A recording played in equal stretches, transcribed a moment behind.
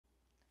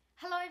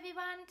Hello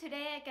everyone,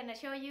 today I'm gonna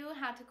show you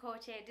how to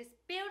crochet this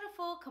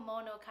beautiful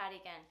kimono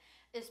cardigan.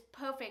 It's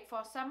perfect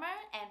for summer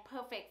and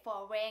perfect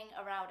for wearing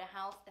around the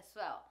house as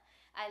well.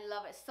 I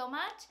love it so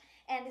much,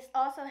 and it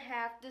also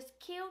have this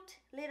cute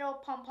little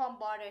pom-pom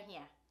border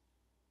here.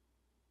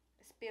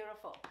 It's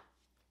beautiful.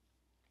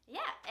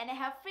 Yeah, and I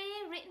have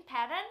free written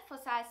pattern for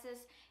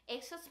sizes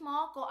extra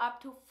small go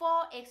up to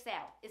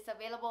 4XL. It's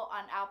available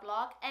on our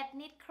blog at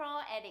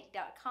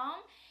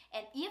knitcraweddict.com.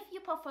 And if you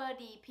prefer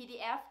the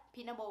PDF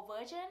printable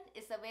version,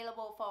 it's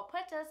available for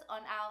purchase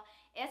on our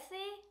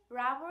Etsy,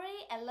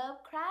 Wrapology, and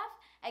Lovecraft.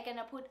 I'm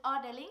gonna put all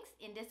the links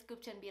in the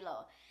description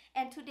below.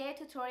 And today's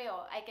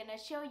tutorial, I'm gonna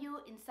show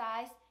you in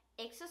size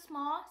extra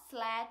small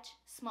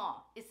 /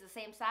 small. It's the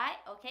same size,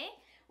 okay?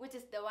 Which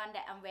is the one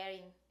that I'm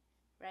wearing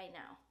right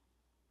now.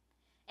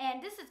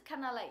 And this is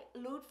kind of like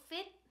loose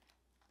fit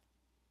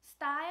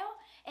style,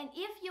 and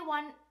if you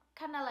want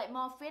kind of like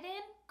more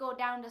fitting, go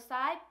down the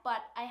side,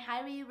 but I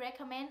highly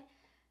recommend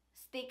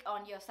stick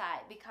on your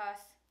side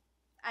because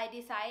I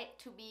decided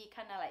to be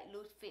kind of like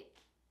loose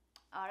fit.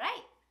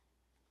 Alright,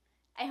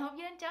 I hope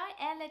you enjoy,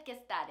 and let's get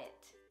started.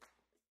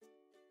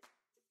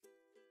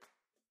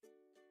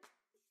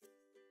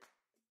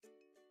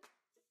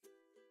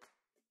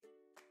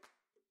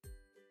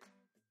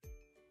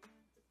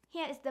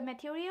 Here is the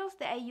materials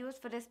that I use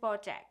for this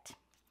project.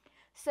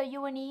 So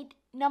you will need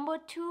number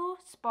 2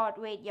 sport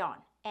weight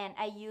yarn, and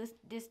I use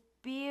this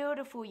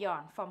beautiful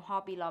yarn from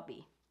Hobby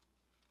Lobby.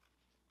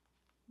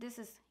 This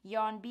is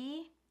yarn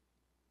B,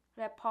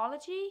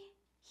 Wrapology,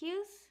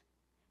 Hues,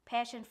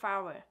 Passion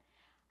Flower.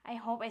 I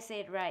hope I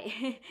said it right.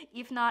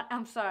 If not,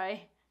 I'm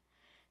sorry.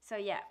 So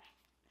yeah,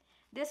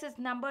 this is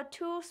number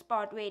 2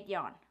 sport weight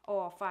yarn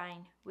or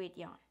fine weight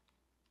yarn.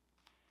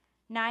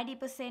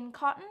 90%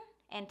 cotton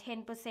and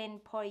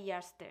 10%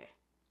 polyester.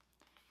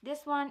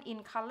 This one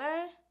in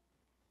color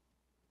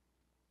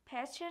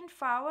Passion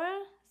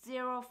Flower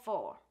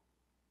 04.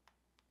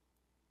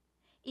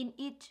 In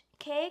each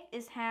cake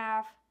is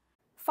have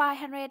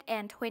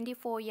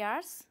 524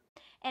 yards,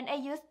 and I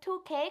used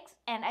 2 cakes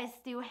and I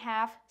still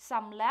have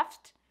some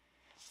left.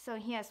 So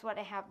here's what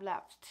I have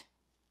left.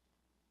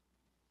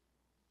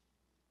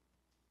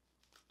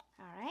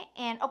 Alright,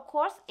 and of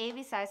course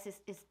every size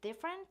is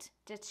different.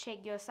 Just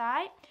check your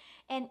size.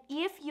 And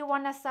if you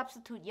want to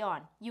substitute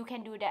yarn, you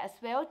can do that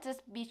as well.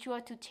 Just be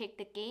sure to check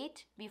the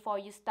gauge before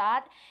you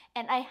start.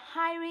 And I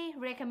highly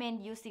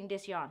recommend using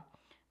this yarn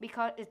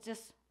because it's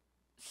just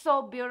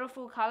so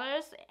beautiful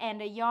colors,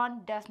 and the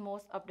yarn does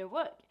most of the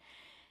work.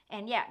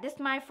 And yeah, this is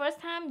my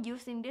first time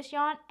using this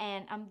yarn,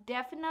 and I'm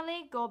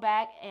definitely go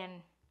back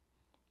and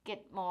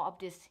get more of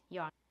this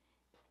yarn.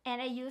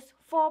 And I use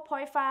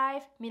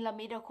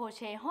 4.5mm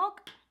crochet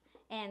hook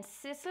and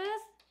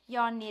scissors,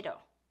 yarn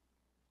needle.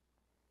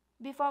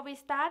 Before we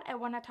start, I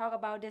want to talk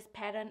about this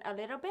pattern a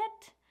little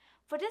bit.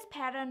 For this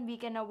pattern, we're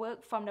gonna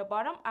work from the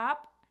bottom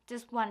up,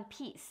 just one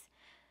piece.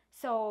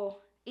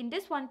 So in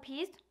this one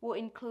piece, we'll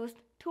include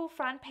 2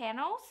 front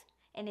panels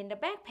and in the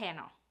back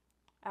panel.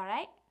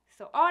 Alright,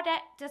 so all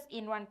that just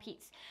in one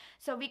piece.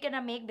 So we're gonna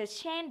make the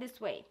chain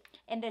this way,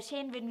 and the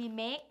chain when we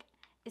make,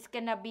 it's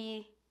gonna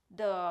be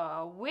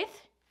the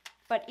width,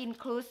 but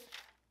includes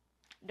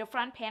the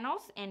front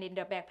panels and in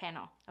the back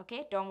panel.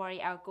 Okay, don't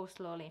worry, I'll go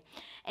slowly.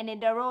 And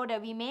in the row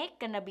that we make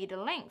gonna be the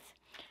length.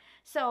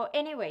 So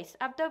anyways,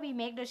 after we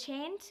make the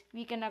chains,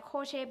 we're gonna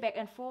crochet back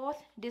and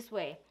forth this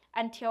way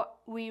until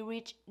we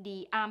reach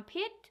the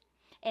armpit,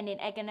 and then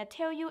I'm gonna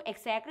tell you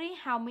exactly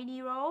how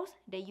many rows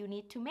that you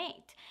need to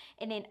make.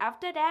 And then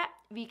after that,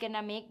 we're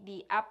gonna make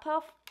the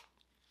upper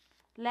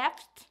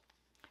left.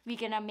 We're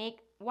gonna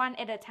make one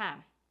at a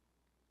time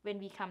when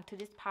we come to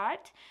this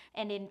part.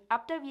 And then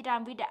after we're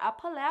done with the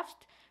upper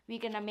left, we're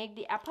gonna make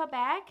the upper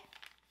back.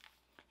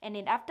 And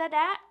then after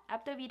that,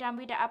 after we're done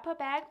with the upper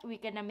back, we're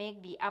gonna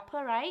make the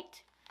upper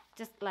right,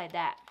 just like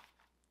that.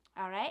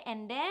 Alright,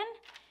 and then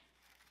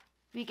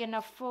we're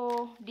gonna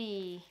fold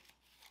the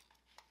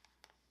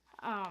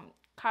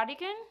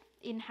cardigan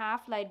in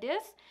half like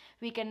this.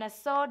 We're gonna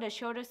sew the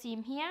shoulder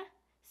seam here,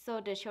 sew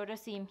the shoulder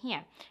seam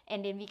here,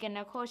 and then we're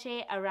gonna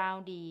crochet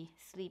around the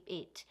sleeve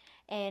edge,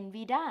 and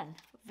we're done.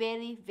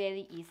 Very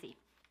easy.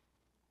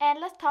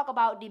 And let's talk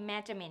about the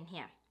measurement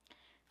here.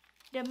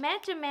 The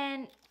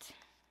measurement,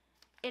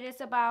 it is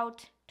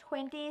about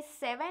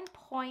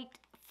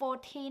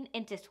 27.14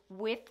 inches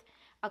with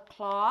a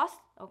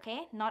cloth,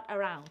 okay, not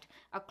around,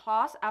 a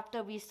cloth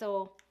after we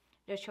sew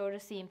the shoulder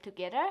seam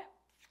together.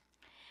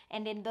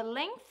 And then the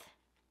length,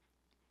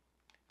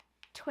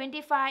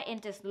 25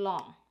 inches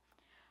long.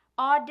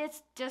 All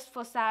this just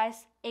for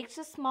size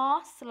extra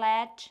small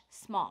 /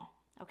 small.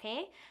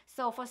 Okay,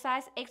 so for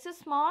size extra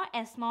small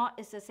and small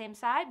is the same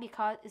size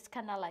because it's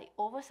kind of like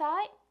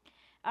oversized.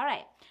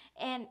 Alright,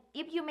 and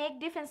if you make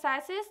different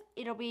sizes,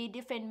 it'll be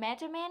different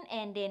measurement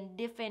and then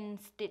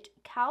different stitch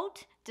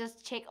count.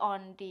 Just check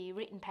on the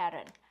written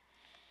pattern.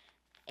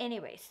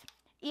 Anyways,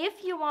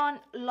 if you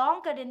want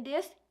longer than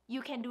this,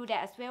 you can do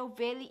that as well.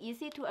 Very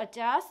easy to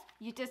adjust.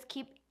 You just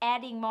keep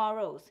adding more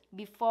rows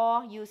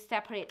before you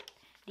separate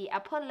the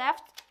upper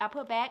left,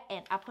 upper back,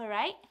 and upper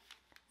right.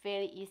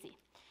 Very easy.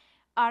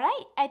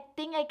 Alright, I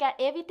think I got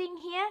everything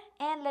here,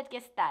 and let's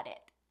get started.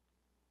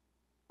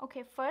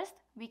 Okay, first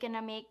we're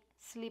gonna make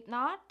slip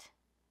knot.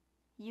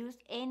 Use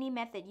any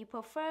method you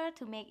prefer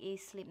to make a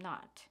slip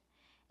knot.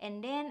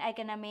 And then I'm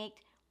gonna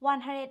make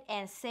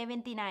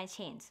 179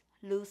 chains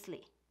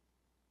loosely.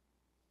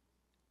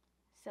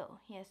 So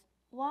here's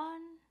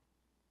 1,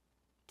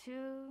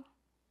 2,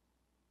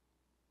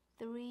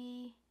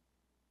 3,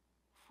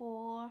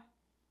 4,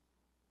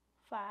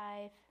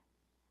 5,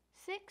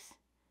 6,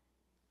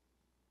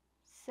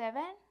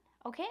 7.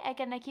 Okay, I'm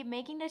gonna keep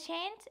making the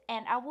chains,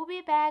 and I will be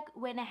back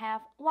when I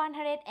have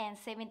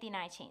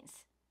 179 chains.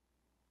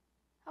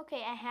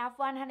 Okay, I have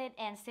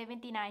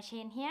 179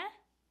 chains here.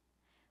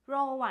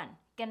 Row 1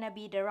 gonna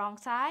be the wrong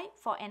side.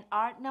 For an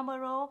odd number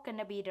row,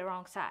 gonna be the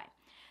wrong side.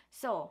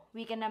 So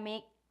we're gonna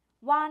make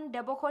 1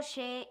 double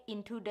crochet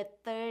into the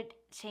third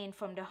chain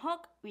from the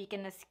hook. We're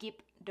gonna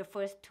skip the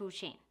first 2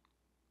 chains.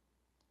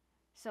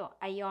 So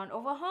I yarn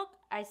over hook,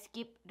 I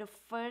skip the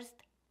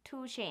first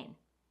 2 chains,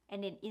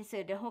 and then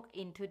insert the hook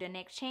into the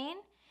next chain.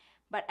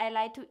 But I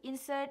like to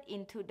insert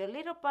into the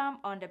little bump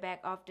on the back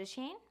of the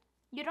chain.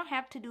 You don't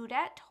have to do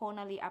that,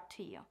 totally up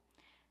to you.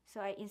 So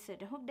I insert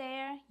the hook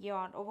there,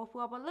 yarn over,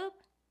 pull up a loop,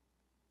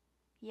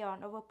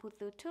 yarn over, pull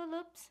through 2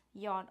 loops,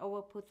 yarn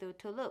over, pull through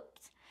 2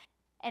 loops.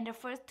 And the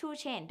first 2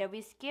 chains that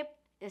we skip,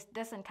 it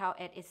doesn't count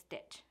as a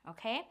stitch,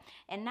 okay?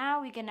 And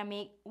now we're gonna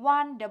make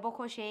 1 double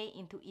crochet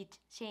into each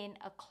chain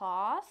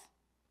across.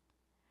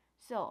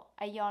 So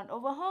I yarn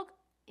over hook,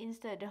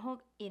 insert the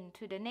hook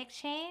into the next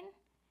chain.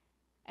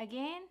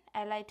 Again,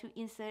 I like to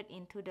insert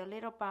into the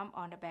little bump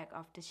on the back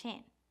of the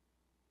chain.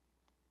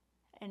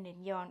 And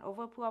then yarn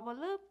over, pull up a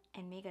loop,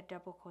 and make a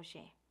double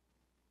crochet.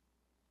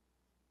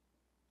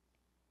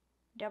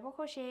 Double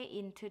crochet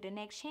into the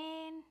next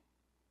chain.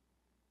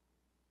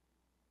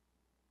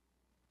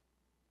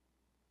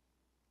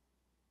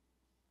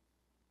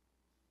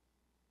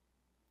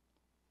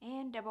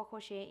 And double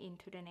crochet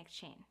into the next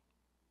chain.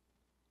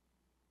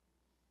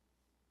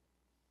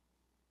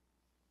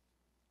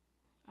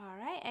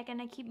 Alright, I'm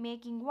gonna keep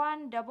making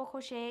 1 double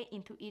crochet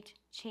into each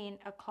chain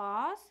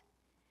across,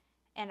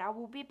 and I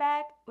will be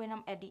back when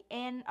I'm at the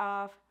end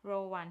of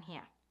row 1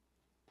 here.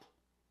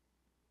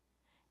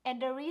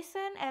 And the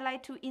reason I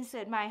like to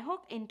insert my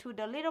hook into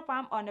the little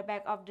bump on the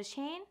back of the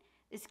chain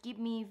is give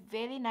me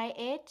very nice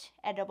edge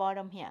at the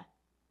bottom here.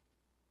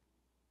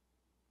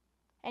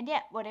 And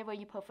yeah, whatever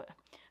you prefer.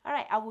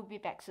 Alright, I will be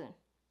back soon.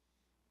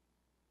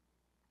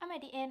 I'm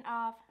at the end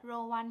of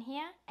row 1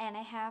 here, and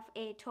I have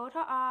a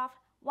total of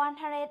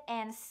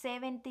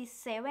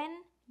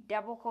 177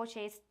 double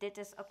crochet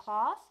stitches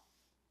across.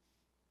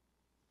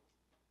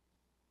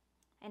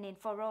 And then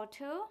for row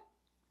 2,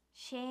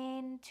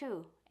 chain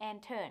 2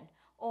 and turn.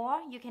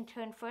 Or you can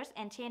turn first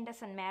and chain,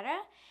 doesn't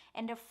matter.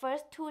 And the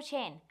first 2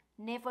 chains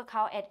never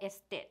count as a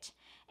stitch.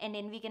 And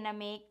then we're gonna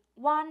make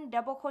 1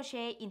 double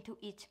crochet into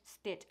each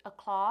stitch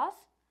across.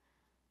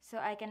 So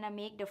I'm gonna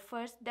make the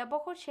first double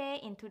crochet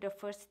into the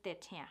first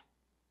stitch here.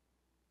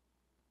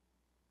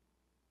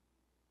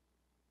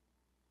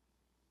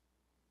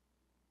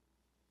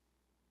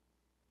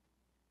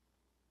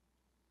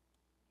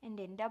 And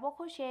then double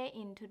crochet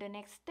into the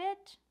next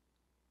stitch.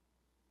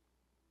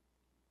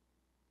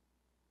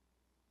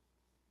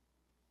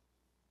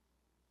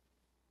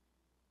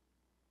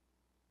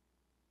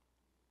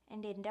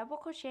 And then double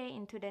crochet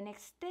into the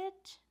next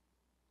stitch.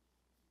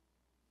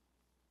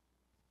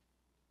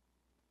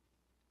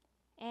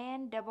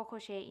 And double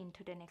crochet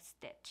into the next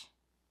stitch.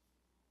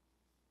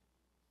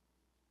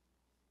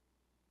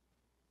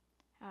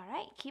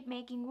 Alright, keep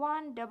making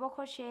 1 double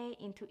crochet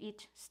into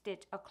each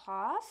stitch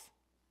across.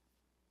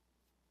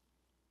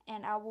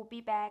 And I will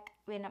be back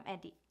when I'm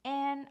at the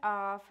end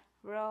of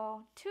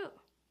row 2.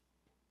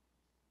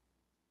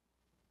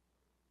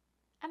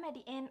 I'm at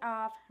the end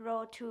of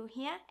row 2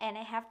 here, and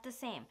I have the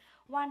same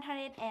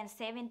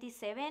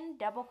 177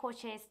 double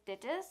crochet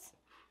stitches.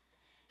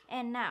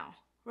 And now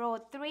row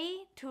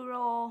 3 to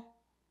row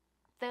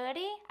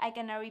 30, I'm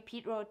gonna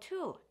repeat row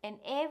 2, and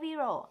every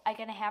row I'm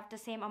gonna have the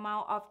same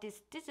amount of these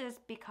stitches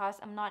because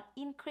I'm not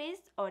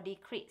increase or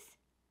decrease.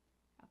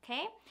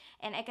 Okay,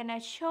 and I'm gonna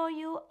show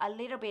you a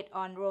little bit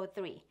on row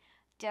 3.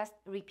 Just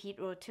repeat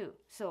row 2.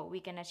 So we're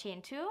gonna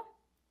chain 2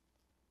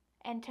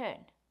 and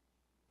turn,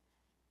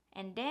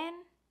 and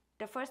then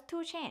the first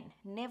 2 chains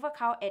never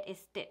count as a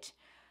stitch.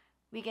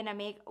 We're gonna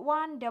make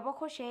 1 double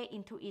crochet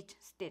into each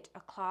stitch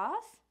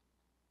across.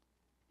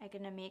 I'm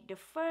gonna make the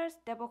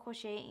first double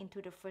crochet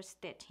into the first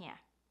stitch here,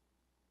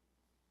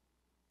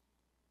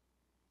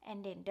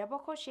 and then double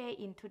crochet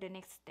into the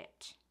next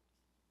stitch,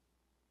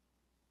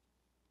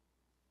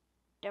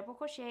 double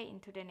crochet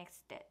into the next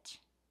stitch,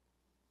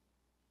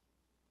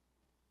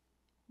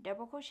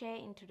 double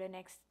crochet into the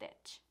next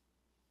stitch,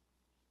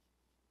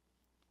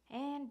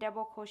 and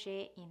double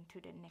crochet into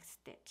the next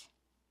stitch.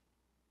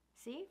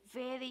 See,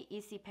 very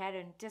easy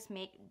pattern. Just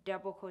make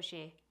double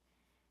crochet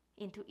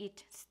into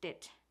each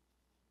stitch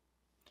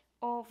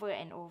over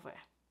and over.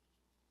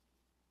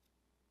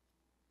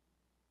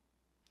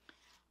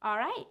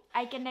 Alright,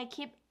 I'm gonna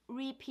keep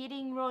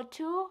repeating row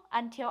 2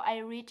 until I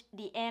reach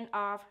the end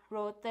of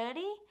row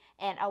 30,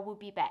 and I will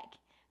be back.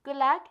 Good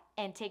luck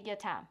and take your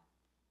time.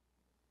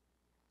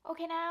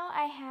 Okay, now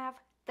I have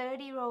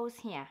 30 rows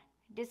here.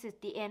 This is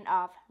the end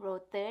of row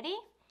 30.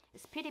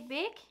 It's pretty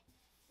big.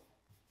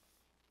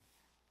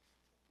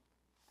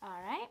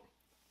 Alright,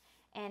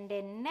 and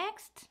then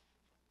next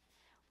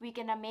we're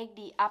gonna make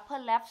the upper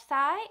left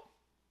side.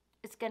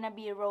 It's gonna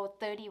be row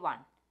 31.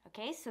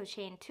 Okay, so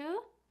chain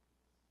 2.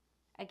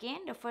 Again,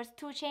 the first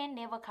 2 chain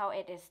never count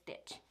as a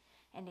stitch.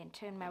 And then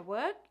turn my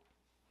work.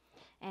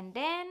 And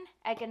then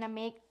I'm gonna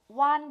make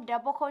 1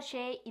 double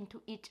crochet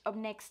into each of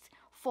next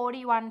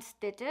 41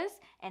 stitches,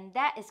 and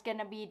that is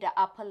gonna be the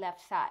upper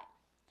left side.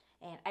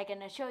 And I'm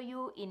gonna show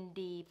you in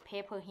the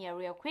paper here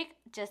real quick,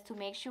 just to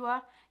make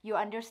sure you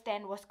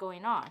understand what's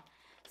going on.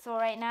 So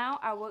right now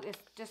our work is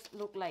just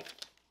look like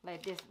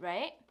this,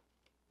 right?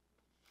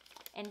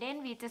 And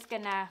then we're just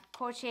gonna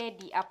crochet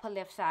the upper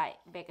left side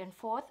back and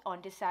forth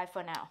on this side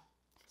for now.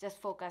 Just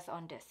focus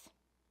on this.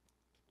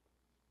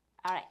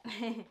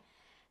 Alright.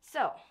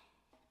 So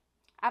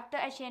after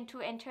I chain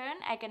 2 and turn,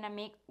 I'm gonna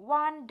make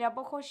 1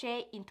 double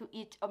crochet into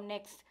each of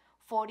next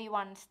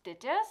 41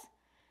 stitches.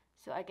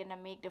 So I'm gonna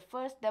make the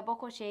first double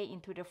crochet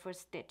into the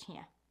first stitch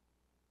here.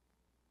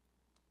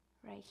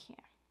 Right here.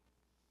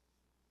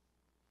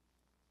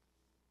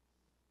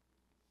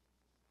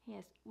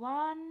 Here's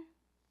 1,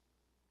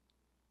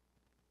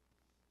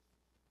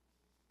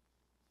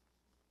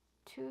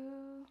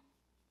 2,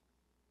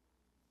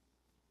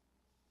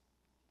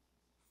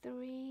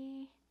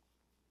 3,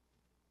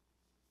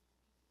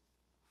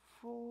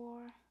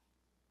 4,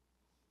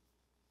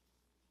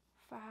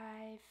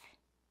 5,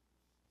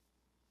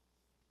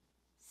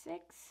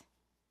 6,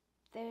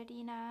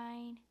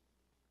 39,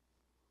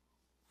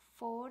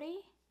 40,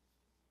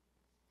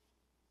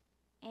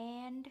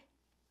 and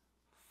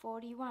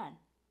 41.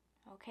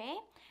 Okay,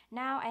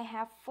 now I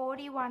have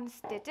 41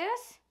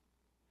 stitches.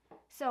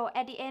 So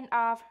at the end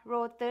of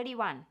row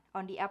 31,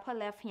 on the upper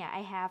left here,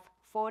 I have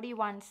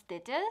 41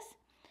 stitches.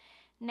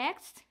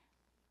 Next,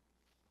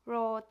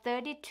 row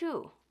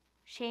 32,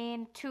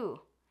 chain 2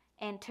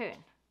 and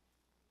turn.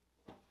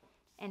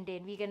 And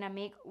then we're gonna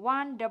make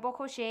 1 double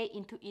crochet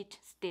into each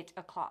stitch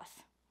across.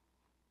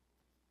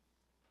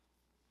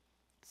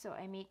 So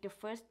I make the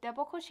first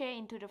double crochet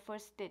into the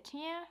first stitch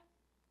here.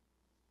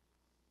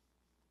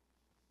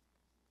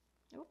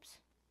 Oops.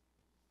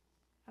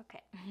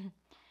 Okay.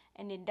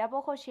 And then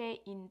double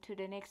crochet into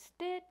the next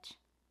stitch.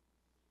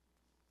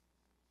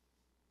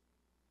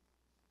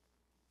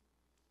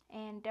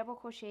 And double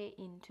crochet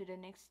into the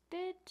next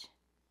stitch.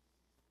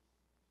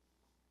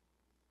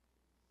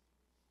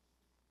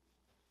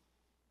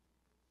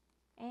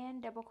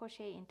 And double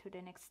crochet into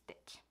the next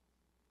stitch.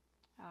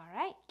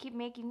 Alright, keep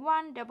making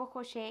 1 double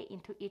crochet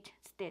into each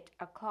stitch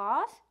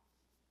across.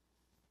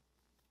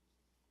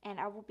 And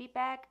I will be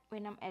back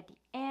when I'm at the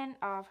end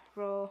of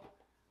row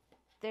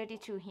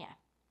 32 here.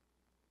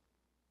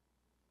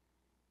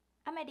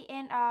 I'm at the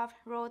end of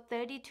row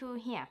 32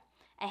 here.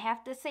 I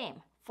have the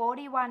same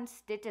 41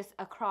 stitches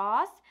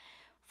across.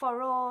 For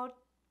row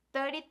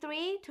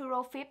 33 to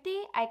row 50,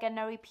 I'm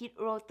gonna repeat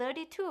row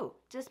 32.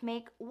 Just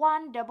make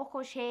 1 double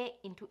crochet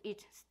into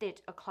each stitch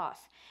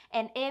across.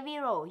 And every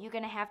row, you're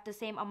gonna have the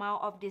same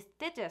amount of these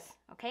stitches,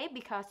 okay?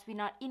 Because we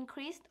not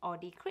increase or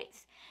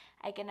decrease.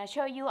 I'm gonna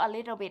show you a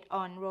little bit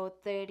on row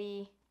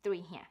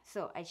 33 here.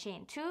 So I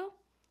chain 2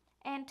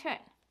 and turn.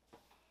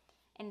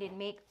 And then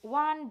make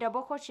 1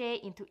 double crochet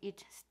into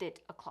each stitch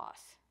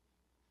across.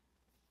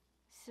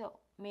 So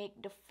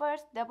make the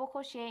first double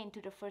crochet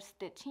into the first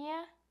stitch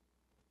here.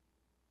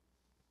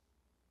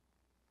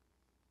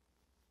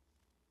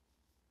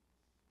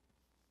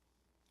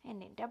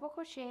 And then double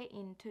crochet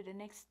into the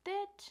next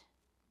stitch.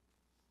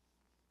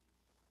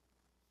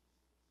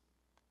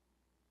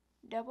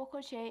 Double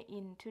crochet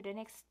into the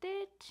next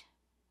stitch.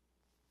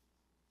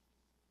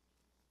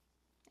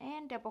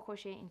 And double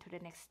crochet into the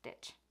next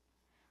stitch.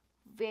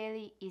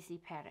 Very easy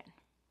pattern.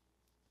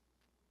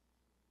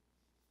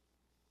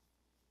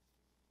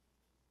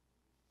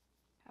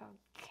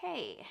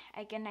 Okay,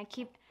 I'm gonna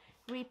keep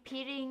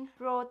repeating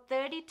row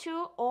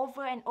 32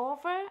 over and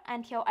over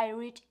until I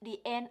reach the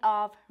end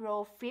of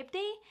row 50,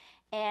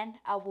 and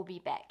I will be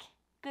back.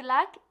 Good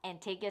luck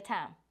and take your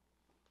time.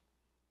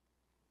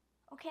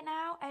 Okay,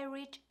 now I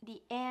reach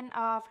the end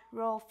of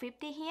row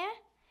 50 here,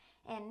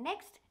 and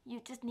next you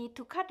just need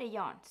to cut the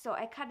yarn. So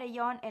I cut the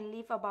yarn and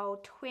leave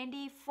about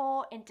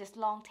 24 inches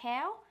long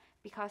tail,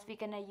 because we're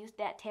gonna use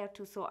that tail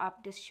to sew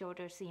up the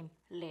shoulder seam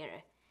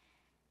later.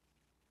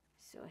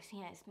 So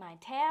here is my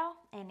tail,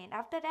 and then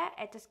after that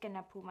I just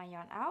gonna pull my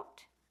yarn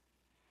out,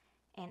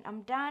 and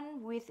I'm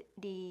done with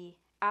the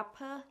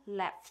upper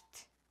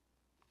left.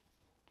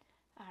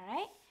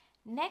 Alright,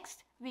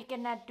 next we're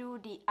gonna do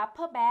the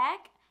upper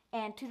back,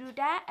 and to do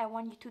that I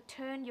want you to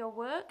turn your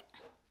work.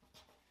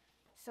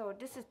 So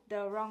this is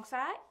the wrong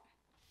side.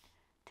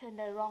 Turn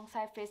the wrong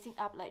side facing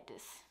up like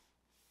this.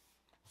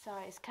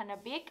 Sorry, it's kind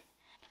of big.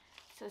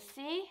 So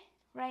see,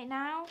 right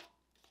now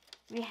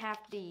we have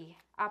the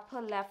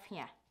upper left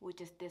here,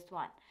 which is this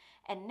one.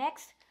 And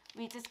next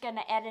we're just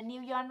gonna add a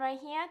new yarn right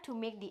here to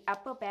make the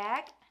upper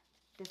bag,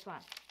 this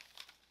one.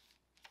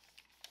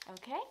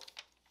 Okay,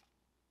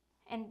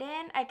 and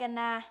then I'm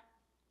gonna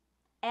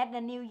add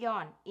the new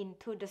yarn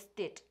into the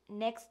stitch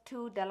next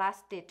to the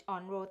last stitch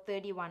on row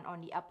 31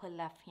 on the upper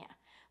left here.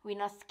 We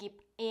not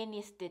skip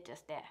any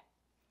stitches there.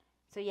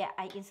 So yeah,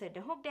 I insert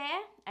the hook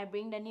there, I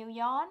bring the new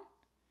yarn,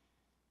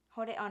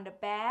 hold it on the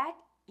back,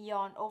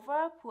 yarn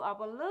over, pull up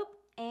a loop,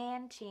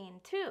 and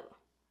chain 2.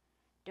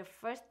 The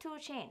first 2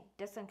 chain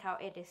doesn't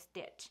count as a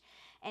stitch.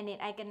 And then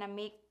I'm gonna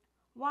make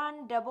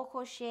 1 double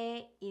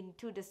crochet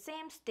into the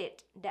same stitch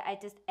that I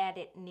just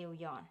added new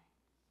yarn.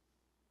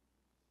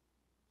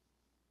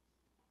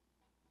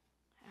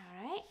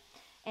 Alright,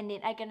 and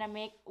then I'm gonna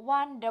make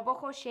 1 double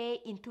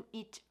crochet into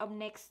each of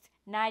next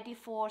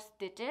 94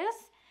 stitches.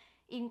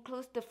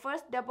 Includes the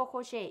first double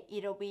crochet,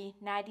 it'll be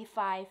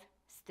 95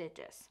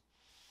 stitches.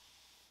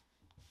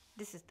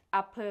 This is the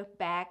upper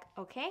back,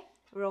 okay,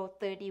 row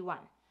 31.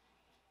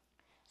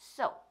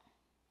 So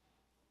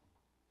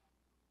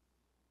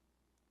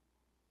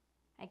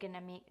I'm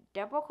gonna make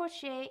double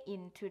crochet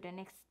into the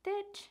next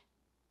stitch,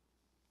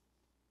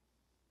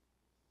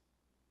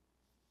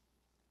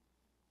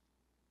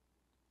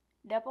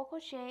 double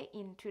crochet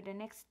into the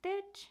next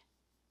stitch.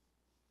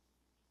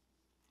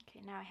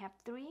 Okay, now I have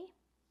 3,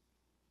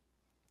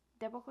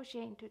 double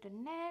crochet into the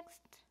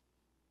next,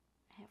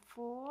 I have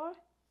 4,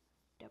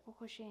 double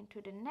crochet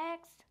into the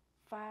next,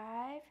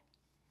 5,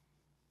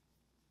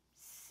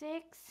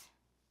 6,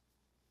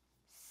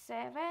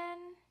 7,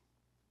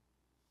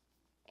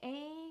 8.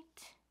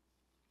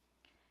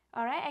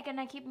 Alright, I'm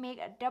gonna keep make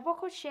a double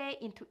crochet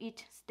into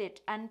each stitch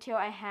until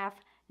I have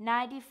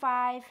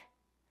 95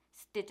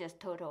 stitches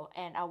total,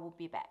 and I will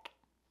be back.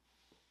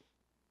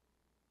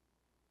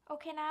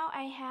 Okay, now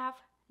I have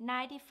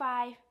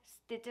 95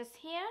 stitches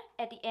here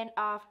at the end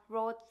of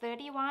row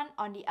 31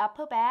 on the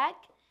upper back.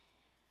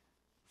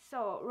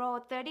 So row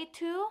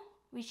 32,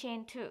 we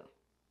chain 2.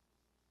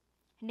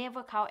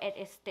 Never count as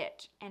a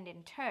stitch, and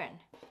then turn.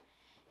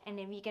 And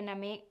then we're gonna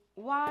make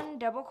 1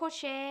 double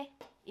crochet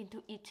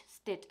into each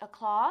stitch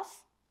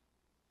across.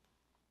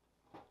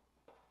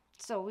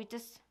 So we're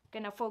just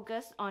gonna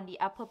focus on the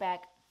upper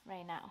back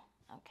right now,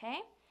 okay?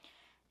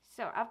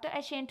 So after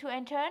I chain 2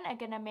 and turn, I'm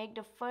gonna make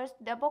the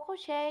first double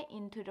crochet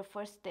into the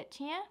first stitch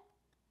here.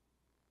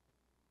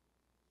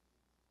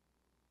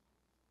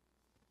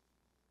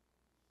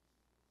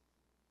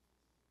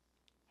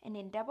 And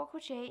then double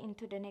crochet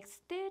into the next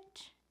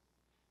stitch.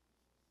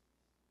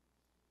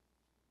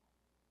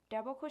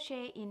 Double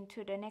crochet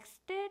into the next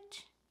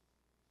stitch.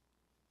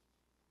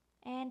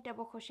 And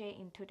double crochet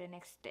into the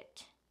next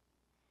stitch.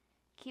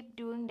 Keep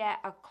doing that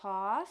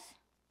across.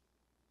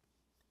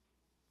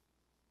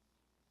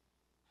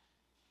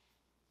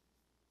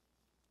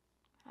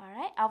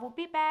 Alright, I will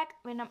be back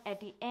when I'm at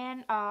the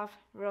end of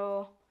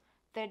row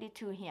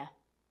 32 here.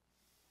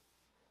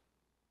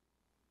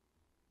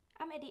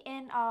 I'm at the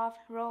end of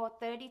row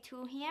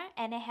 32 here,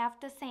 and I have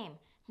the same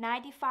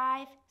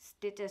 95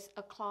 stitches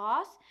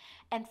across.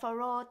 And for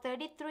row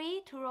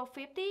 33 to row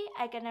 50,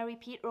 I'm gonna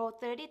repeat row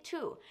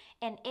 32.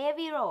 And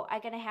every row,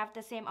 I'm gonna have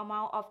the same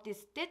amount of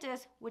these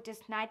stitches, which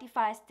is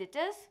 95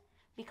 stitches,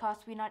 because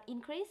we not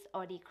increase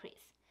or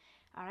decrease.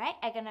 Alright,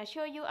 I'm gonna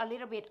show you a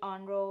little bit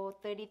on row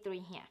 33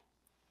 here.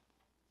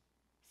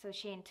 So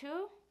chain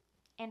 2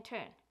 and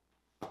turn.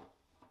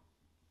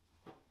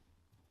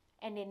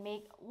 And then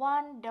make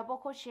 1 double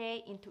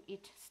crochet into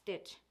each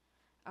stitch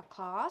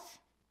across.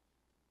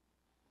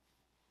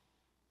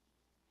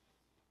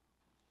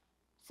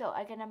 So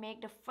I'm gonna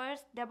make the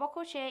first double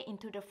crochet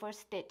into the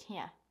first stitch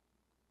here.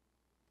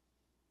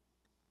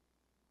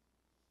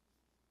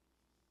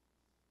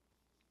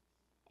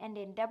 And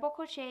then double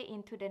crochet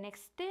into the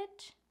next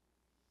stitch.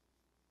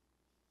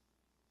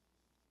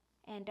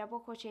 And double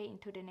crochet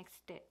into the next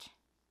stitch.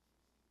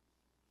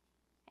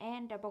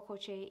 And double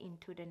crochet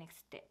into the next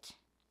stitch.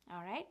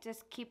 Alright,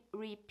 just keep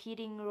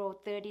repeating row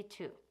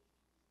 32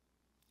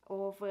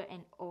 over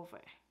and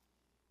over.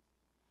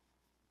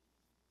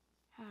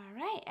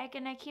 Alright, I'm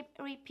gonna keep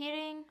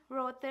repeating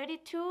row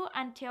 32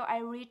 until I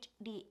reach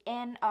the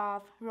end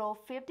of row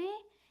 50,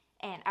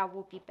 and I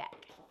will be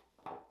back.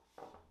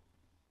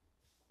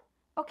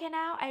 Okay,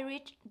 now I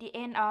reached the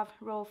end of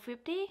row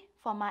 50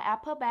 for my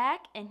upper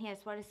back, and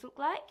here's what it looks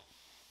like.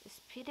 It's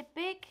pretty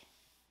big.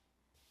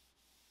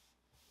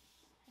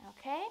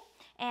 Okay,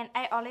 and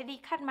I already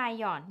cut my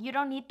yarn. You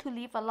don't need to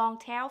leave a long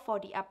tail for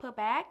the upper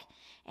back.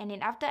 And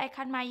then after I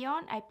cut my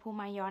yarn, I pull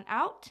my yarn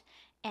out,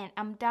 and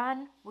I'm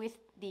done with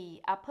the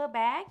upper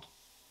back.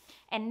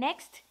 And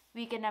next,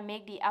 we're gonna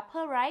make the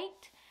upper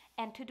right.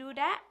 And to do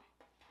that,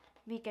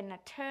 we're gonna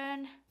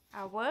turn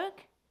our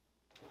work.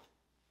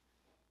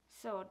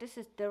 So this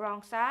is the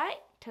wrong side.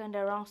 Turn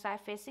the wrong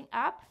side facing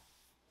up.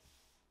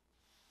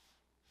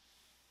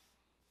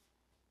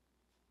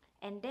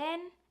 And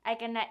then I'm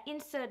gonna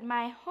insert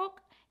my hook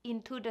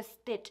into the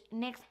stitch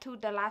next to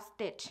the last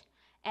stitch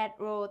at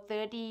row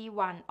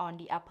 31 on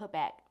the upper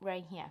back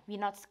right here. We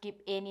not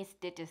skip any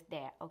stitches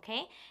there,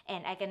 okay?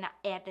 And I'm gonna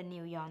add the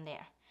new yarn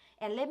there.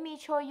 And let me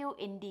show you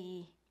in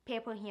the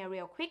paper here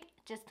real quick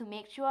just to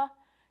make sure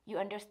you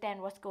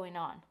understand what's going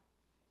on.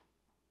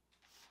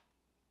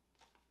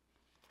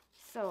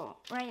 So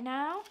right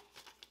now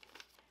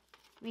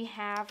we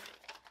have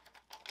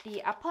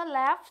the upper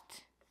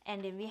left,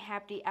 and then we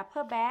have the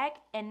upper back,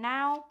 and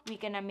now we're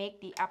gonna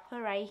make the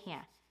upper right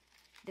here,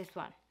 this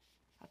one.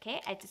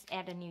 Okay, I just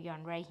add a new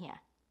yarn right here.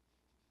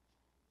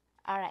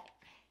 All right,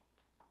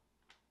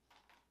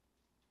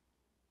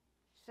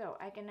 so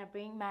I'm gonna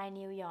bring my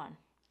new yarn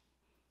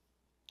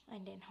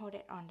and then hold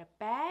it on the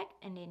back,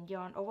 and then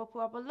yarn over,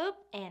 pull up a loop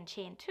and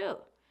chain 2,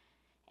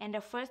 and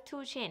the first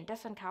 2 chain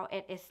doesn't count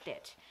as a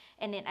stitch.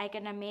 And then I'm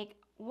gonna make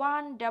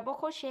 1 double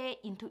crochet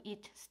into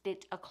each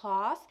stitch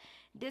across.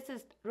 This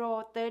is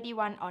row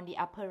 31 on the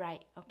upper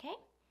right. Okay,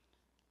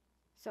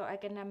 so I'm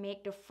gonna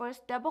make the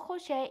first double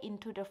crochet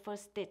into the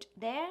first stitch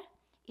there,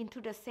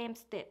 into the same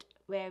stitch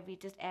where we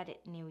just added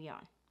new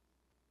yarn.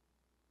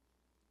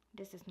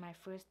 This is my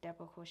first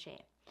double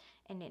crochet,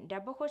 and then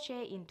double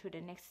crochet into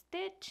the next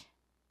stitch,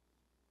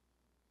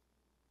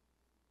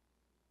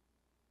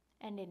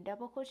 and then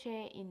double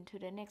crochet into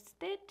the next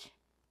stitch,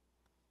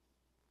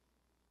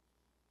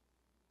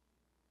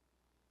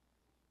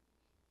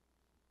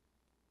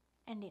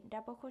 and then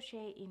double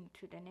crochet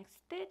into the next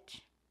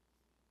stitch,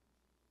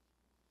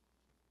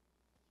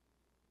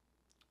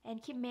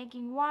 and keep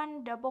making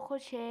 1 double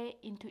crochet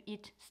into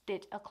each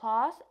stitch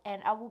across,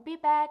 and I will be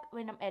back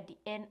when I'm at the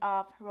end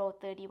of row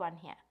 31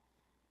 here.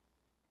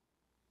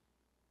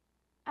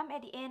 I'm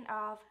at the end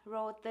of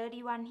row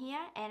 31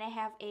 here, and I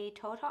have a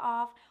total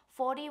of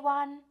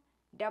 41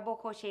 double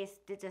crochet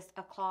stitches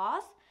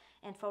across.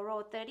 And for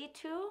row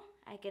 32,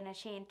 I'm gonna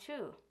chain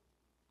 2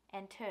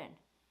 and turn,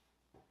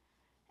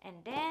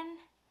 and then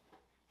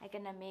I'm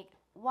gonna make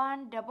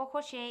 1 double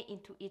crochet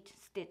into each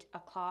stitch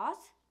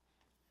across,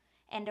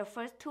 and the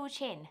first 2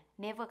 chain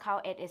never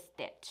count as a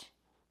stitch.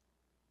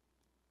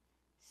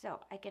 So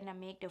I'm gonna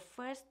make the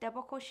first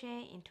double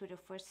crochet into the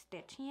first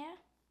stitch here,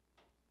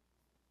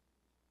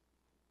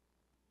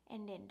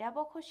 and then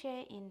double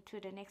crochet into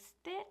the next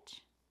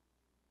stitch,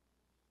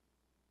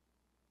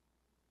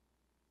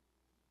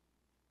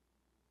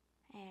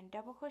 and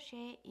double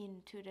crochet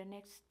into the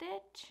next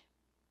stitch,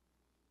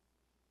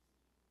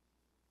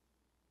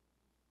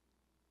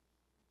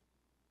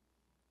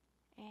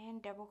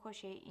 and double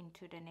crochet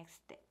into the next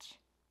stitch.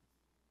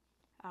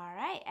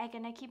 Alright, I'm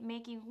gonna keep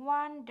making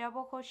 1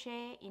 double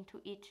crochet into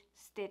each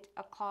stitch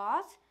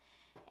across,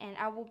 and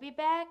I will be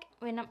back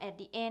when I'm at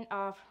the end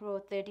of row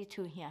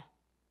 32 here.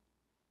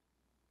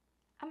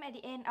 I'm at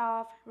the end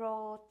of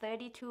row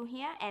 32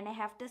 here, and I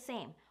have the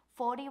same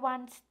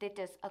 41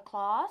 stitches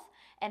across.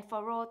 And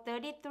for row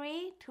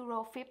 33 to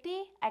row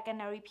 50, I'm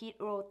gonna repeat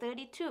row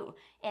 32,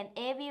 and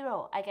every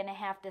row I'm gonna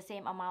have the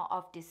same amount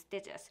of these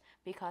stitches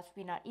because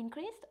we not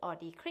increase or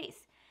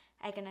decrease.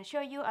 I'm gonna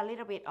show you a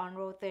little bit on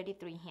row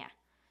 33 here.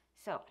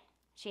 So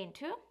chain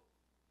 2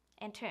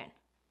 and turn,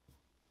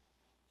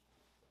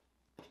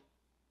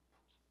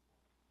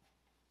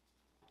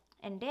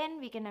 and then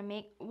we're gonna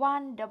make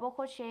 1 double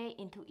crochet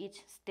into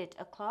each stitch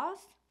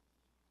across.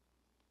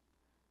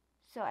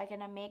 So I'm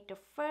gonna make the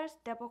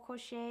first double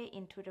crochet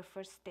into the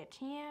first stitch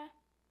here,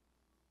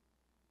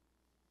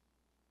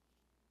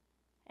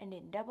 and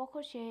then double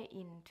crochet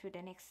into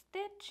the next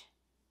stitch,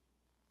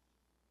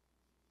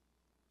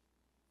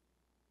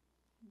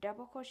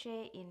 double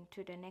crochet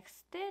into the next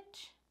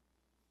stitch,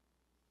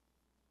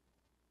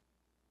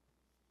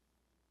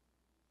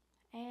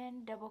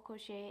 and double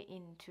crochet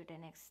into the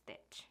next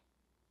stitch.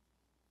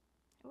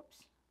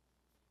 Oops.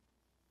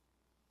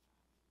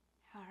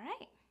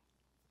 Alright,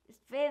 it's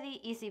very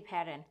easy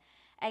pattern.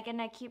 I'm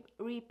gonna keep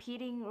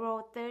repeating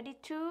row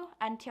 32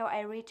 until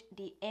I reach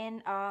the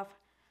end of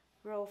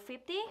row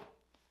 50,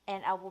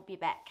 and I will be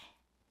back.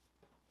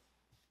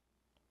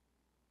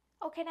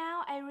 Okay,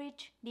 now I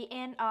reach the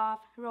end of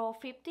row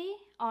 50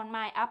 on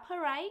my upper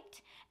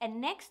right, and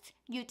next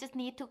you just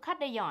need to cut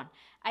the yarn.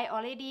 I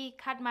already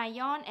cut my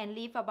yarn and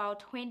leave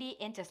about 20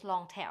 inches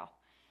long tail.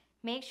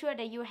 Make sure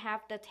that you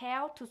have the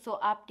tail to sew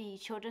up the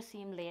shoulder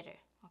seam later,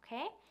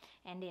 okay?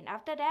 And then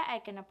after that,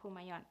 I'm gonna pull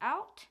my yarn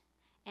out,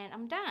 and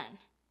I'm done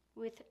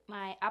with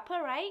my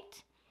upper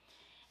right.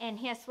 And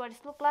here's what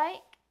it looks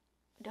like.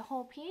 The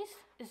whole piece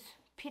is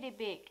pretty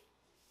big.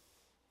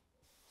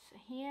 So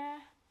here.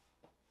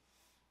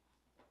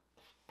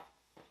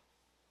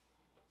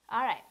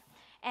 Alright,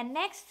 and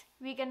next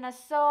we're gonna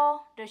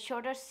sew the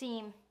shoulder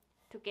seam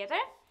together.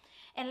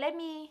 And let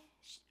me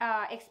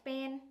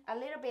explain a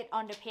little bit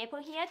on the paper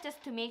here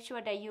just to make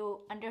sure that you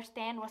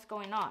understand what's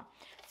going on.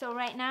 So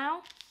right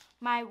now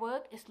my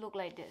work is look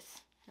like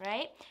this,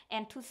 right?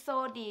 And to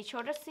sew the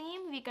shoulder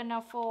seam, we're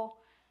gonna fold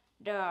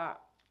the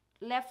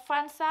left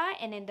front side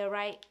and then the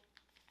right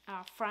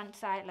front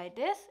side like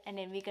this, and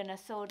then we're gonna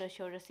sew the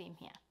shoulder seam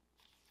here.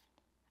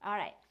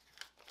 Alright,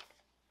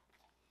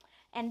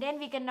 and then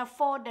we're gonna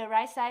fold the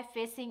right side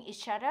facing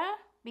each other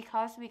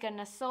because we're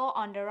gonna sew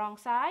on the wrong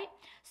side.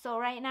 So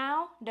right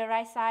now the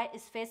right side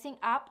is facing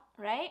up,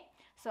 right?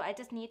 So I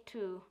just need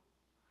to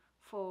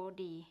fold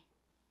the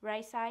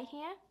right side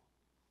here,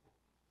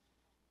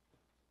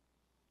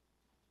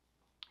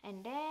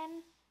 And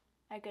then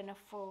I'm gonna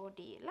fold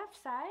the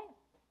left side.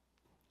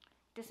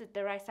 This is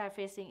the right side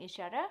facing each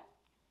other.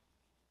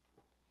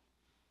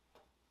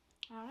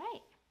 All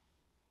right.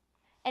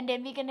 And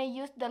then we're gonna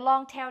use the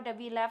long tail that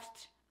we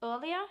left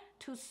earlier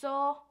to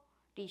sew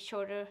the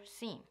shoulder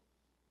seam.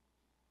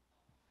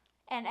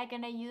 And I'm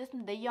gonna use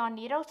the yarn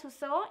needle to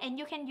sew, and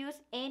you can use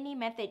any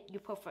method you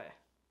prefer.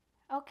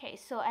 Okay,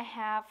 so I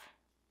have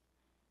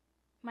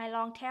my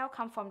long tail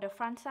come from the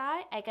front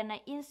side. I'm gonna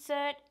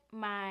insert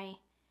my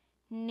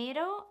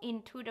needle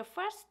into the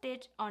first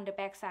stitch on the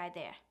back side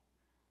there,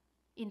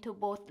 into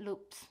both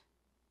loops.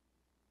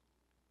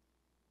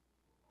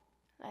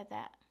 Like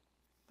that.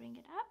 Bring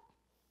it up.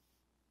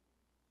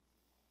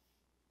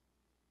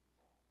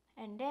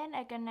 And then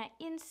I'm gonna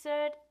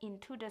insert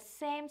into the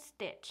same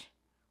stitch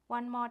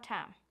one more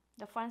time,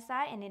 the front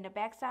side and then the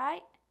back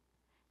side,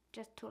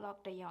 just to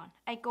lock the yarn.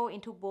 I go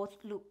into both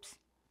loops.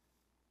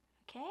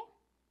 Okay.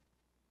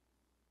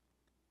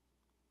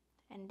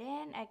 And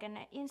then I'm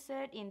gonna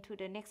insert into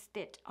the next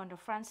stitch on the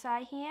front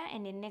side here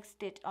and the next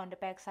stitch on the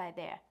back side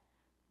there,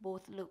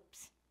 both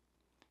loops.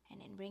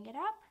 And then bring it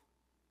up.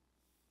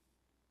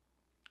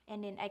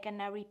 And then I'm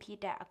gonna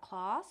repeat that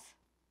across.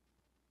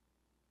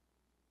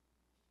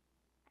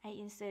 I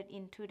insert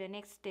into the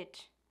next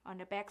stitch on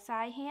the back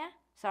side here,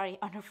 sorry,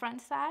 on the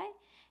front side,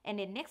 and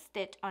the next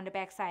stitch on the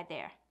back side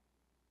there.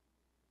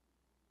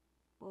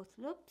 Both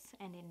loops,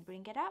 and then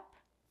bring it up.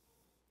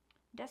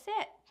 That's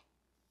it.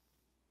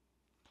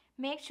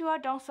 Make sure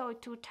don't sew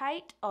it too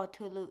tight or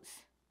too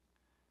loose.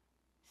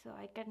 So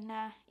I'm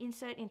gonna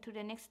insert into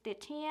the next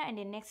stitch here and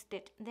the next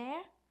stitch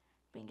there.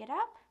 Bring it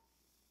up.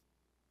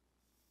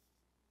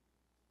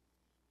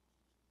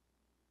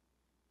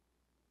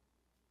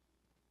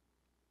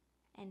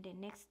 And the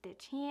next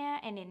stitch here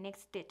and the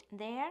next stitch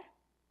there.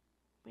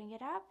 Bring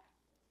it up.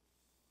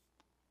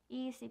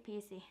 Easy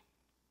peasy.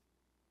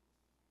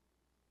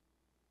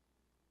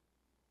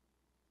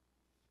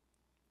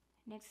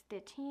 Next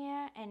stitch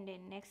here and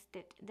then next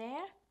stitch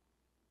there.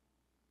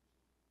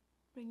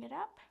 Bring it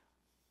up.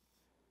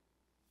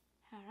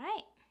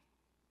 Alright.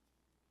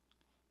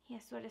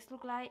 Here's what it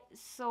looks like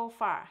so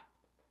far.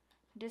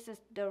 This is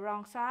the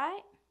wrong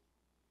side.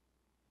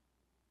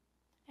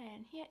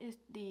 And here is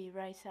the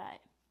right side.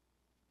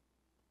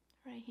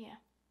 Right here.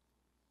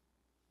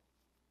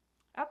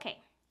 Okay,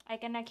 I'm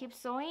gonna keep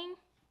sewing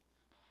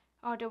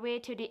all the way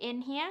to the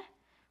end here,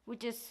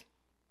 which is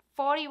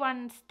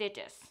 41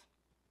 stitches.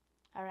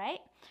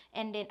 Alright,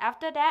 and then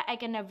after that I'm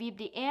gonna weave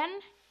the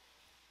end,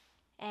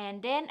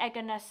 and then I'm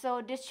gonna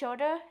sew this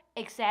shoulder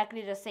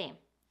exactly the same.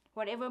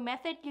 Whatever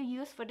method you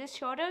use for this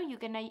shoulder, you're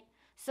gonna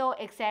sew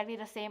exactly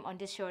the same on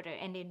this shoulder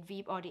and then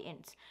weave all the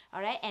ends.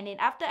 Alright, and then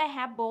after I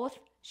have both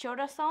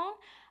shoulders sewn,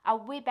 I'll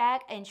weave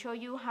back and show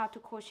you how to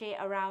crochet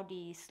around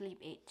the sleeve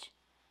edge.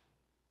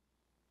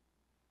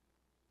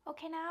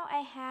 Okay, now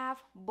I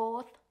have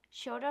both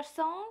shoulders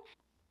sewn.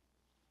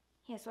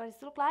 Here's what it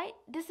looks like.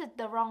 This is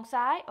the wrong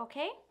side,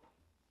 okay?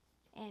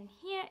 And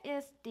here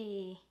is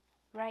the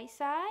right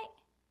side.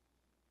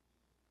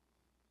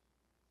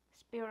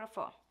 It's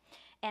beautiful.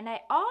 And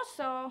I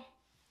also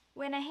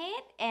went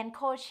ahead and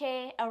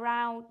crochet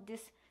around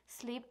this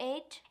sleeve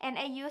edge, and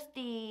I used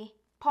the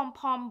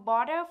pom-pom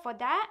border for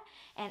that,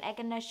 and I'm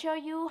gonna show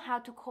you how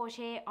to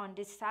crochet on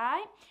this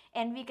side,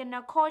 and we're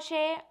gonna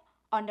crochet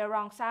on the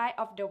wrong side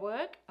of the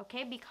work,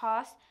 okay,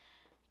 because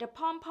the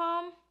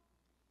pom-pom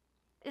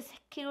is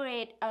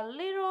create a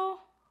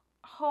little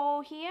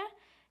hole here,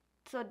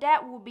 so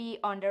that will be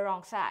on the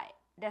wrong side.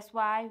 That's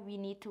why we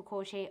need to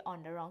crochet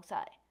on the wrong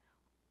side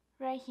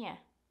right here.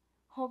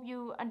 Hope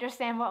you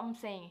understand what I'm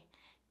saying.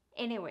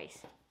 Anyways,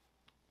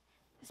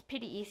 it's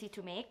pretty easy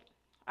to make.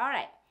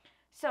 Alright,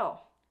 so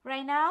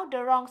right now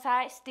the wrong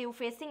side still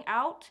facing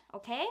out,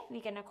 okay?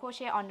 We're gonna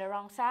crochet on the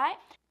wrong side.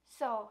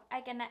 So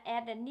I'm gonna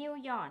add a new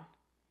yarn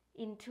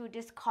into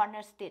this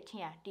corner stitch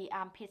here, the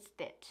armpit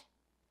stitch,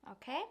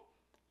 okay?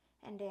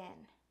 And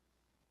then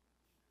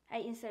I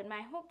insert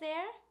my hook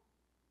there,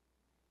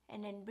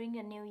 and then bring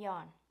a new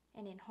yarn,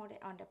 and then hold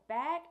it on the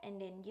back,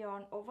 and then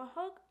yarn over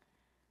hook,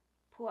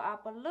 pull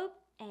up a loop,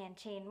 and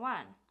chain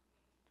one.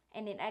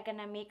 And then I'm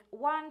gonna make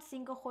one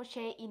single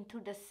crochet into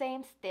the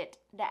same stitch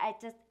that I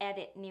just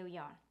added new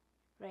yarn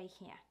right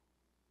here.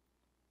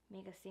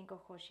 Make a single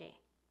crochet.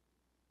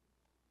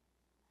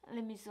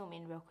 Let me zoom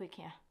in real quick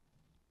here.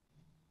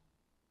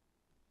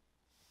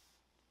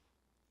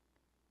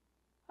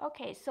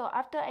 Okay, so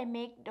after I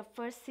make the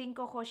first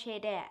single crochet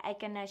there, I'm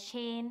gonna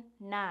chain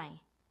 9.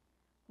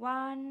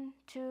 1,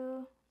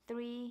 2,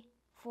 3,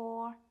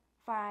 4,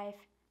 5,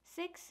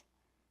 6,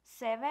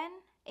 7,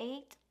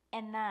 8,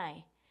 and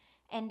 9.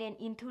 And then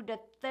into the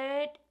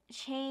third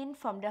chain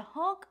from the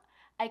hook,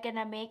 I'm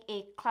gonna make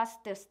a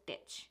cluster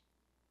stitch.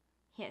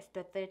 Here's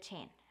the third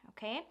chain,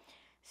 okay?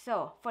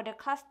 So for the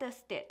cluster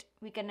stitch,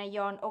 we're gonna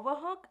yarn over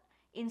hook,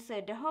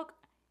 insert the hook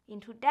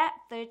into that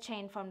third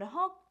chain from the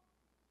hook,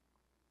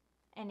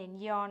 and then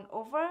yarn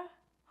over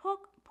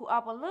hook, pull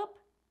up a loop,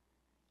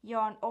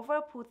 yarn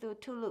over, pull through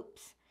 2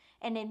 loops.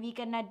 And then we're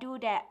gonna do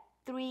that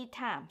 3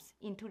 times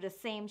into the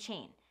same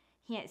chain.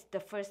 Here is the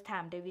first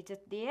time that we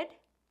just did.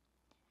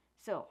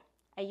 So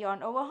I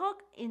yarn over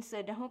hook,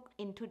 insert the hook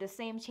into the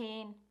same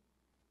chain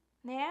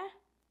there,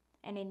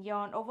 and then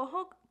yarn over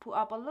hook, pull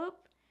up a loop,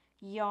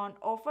 yarn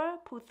over,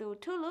 pull through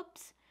 2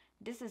 loops.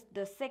 This is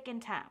the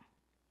second time.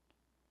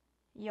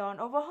 Yarn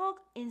over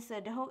hook,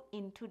 insert the hook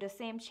into the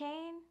same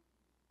chain,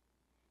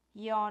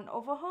 yarn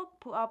over hook,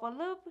 pull up a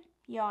loop,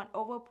 yarn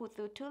over, pull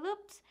through 2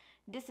 loops.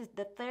 This is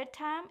the third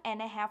time,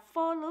 and I have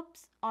 4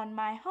 loops on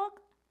my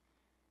hook.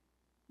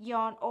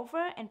 Yarn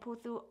over and pull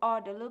through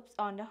all the loops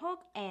on the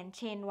hook and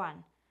chain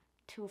 1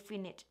 to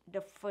finish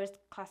the first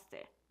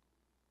cluster.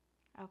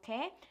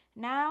 Okay,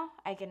 now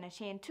I'm gonna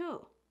chain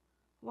 2,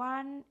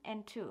 1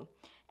 and 2,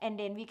 and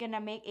then we're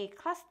gonna make a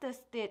cluster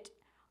stitch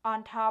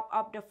on top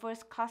of the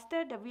first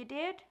cluster that we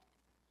did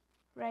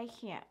right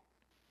here.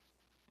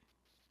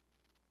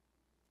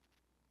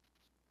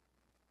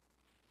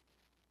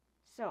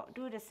 So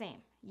do the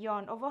same,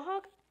 yarn over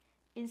hook,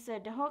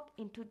 insert the hook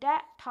into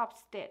that top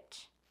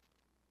stitch,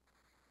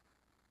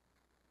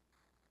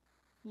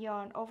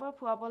 yarn over,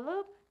 pull up a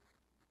loop,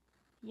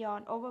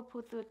 yarn over,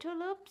 pull through 2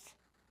 loops.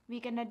 We're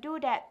gonna do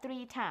that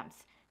 3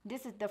 times.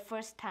 This is the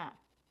first time.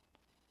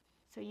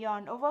 So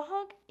yarn over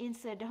hook,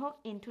 insert the hook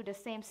into the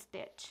same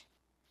stitch,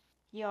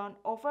 yarn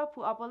over,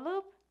 pull up a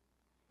loop,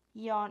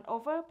 yarn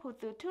over, pull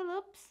through 2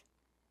 loops.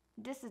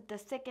 This is the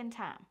second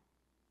time.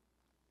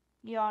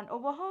 Yarn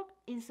over hook,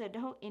 insert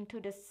the hook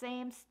into the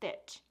same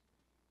stitch,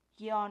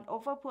 yarn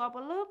over, pull up a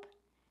loop,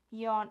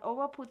 yarn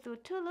over, pull through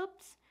 2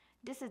 loops.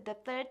 This is the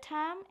third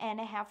time,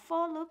 and I have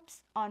 4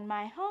 loops on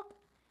my hook.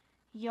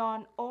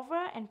 Yarn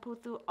over and pull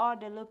through all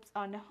the loops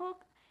on the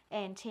hook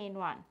and chain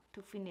 1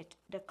 to finish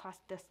the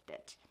cluster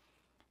stitch.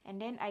 And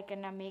then I'm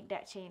gonna make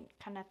that chain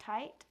kinda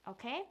tight,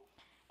 okay?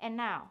 And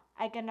now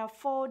I'm gonna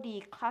fold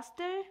the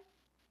cluster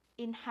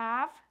in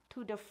half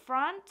to the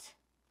front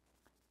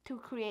to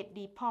create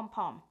the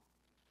pom-pom.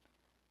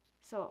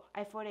 So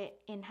I fold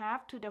it in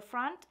half to the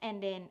front,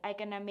 and then I'm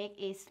gonna make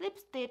a slip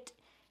stitch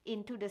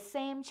into the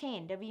same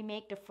chain that we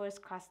make the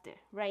first cluster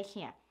right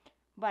here.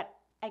 But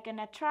I'm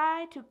gonna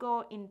try to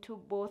go into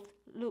both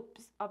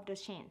loops of the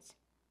chains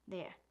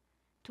there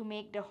to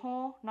make the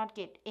hole not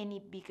get any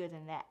bigger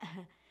than that.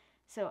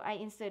 So I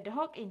insert the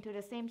hook into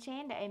the same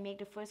chain that I make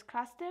the first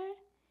cluster,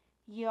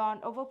 yarn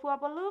over, pull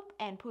up a loop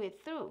and pull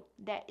it through.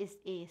 That is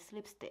a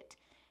slip stitch,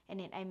 and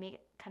then I make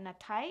it kinda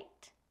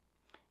tight.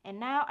 And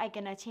now I'm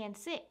gonna chain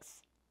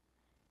 6.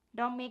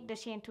 Don't make the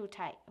chain too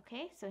tight,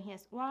 okay? So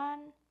here's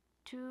 1,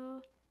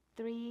 2,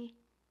 3,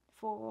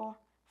 4,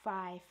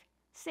 5,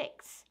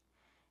 6.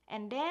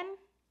 And then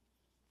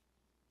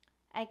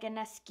I'm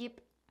gonna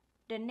skip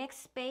the next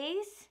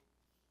space,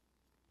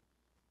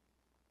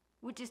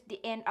 which is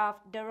the end of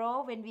the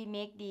row when we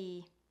make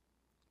the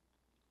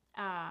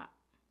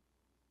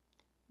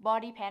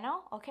body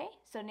panel, okay?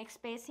 So next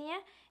space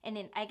here, and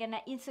then I'm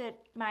gonna insert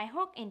my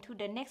hook into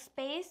the next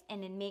space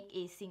and then make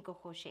a single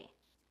crochet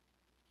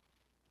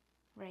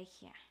right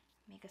here.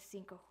 Make a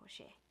single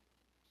crochet.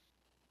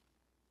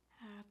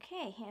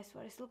 Okay, here's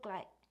what it looks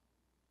like.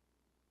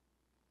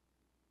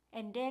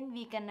 And then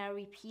we're gonna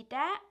repeat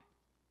that.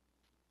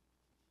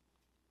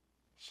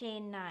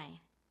 Chain 9.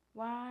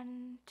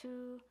 1,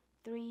 2,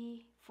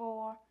 3,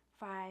 4,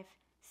 5,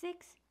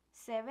 6,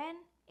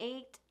 7,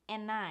 8,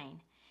 and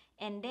 9.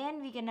 And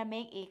then we're gonna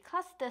make a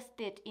cluster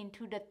stitch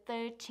into the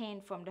third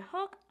chain from the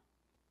hook.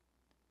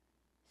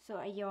 So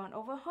I yarn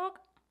over hook.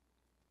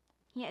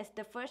 Here is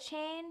the first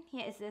chain,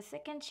 here is the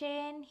second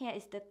chain, here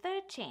is the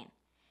third chain.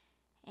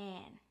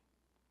 And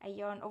I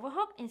yarn over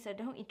hook, insert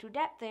the hook into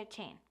that third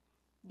chain.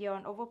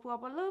 Yarn over, pull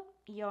up a loop,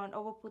 yarn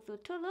over, pull through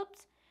 2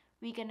 loops.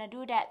 We're gonna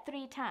do that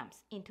 3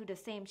 times into the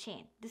same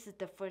chain. This is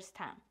the first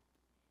time.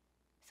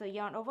 So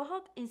yarn over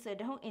hook, insert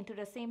the hook into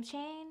the same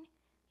chain,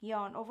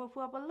 yarn over,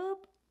 pull up a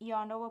loop,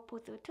 yarn over, pull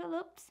through 2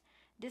 loops.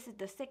 This is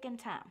the second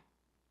time.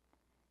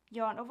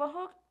 Yarn over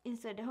hook,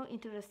 insert the hook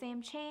into the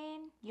same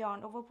chain,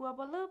 yarn over, pull up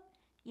a loop,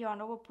 yarn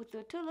over, pull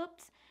through 2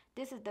 loops.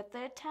 This is the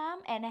third time,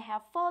 and I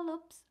have 4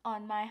 loops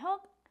on my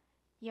hook.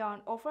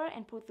 Yarn over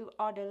and pull through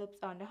all the loops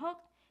on the hook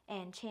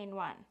and chain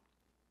 1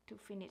 to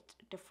finish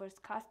the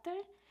first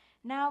cluster.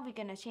 Now we're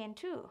gonna chain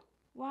 2,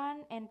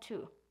 1 and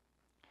 2,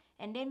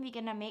 and then we're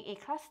gonna make a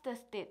cluster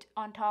stitch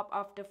on top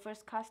of the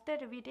first cluster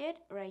that we did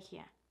right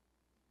here.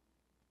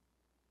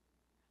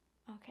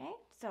 Okay,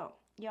 so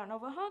yarn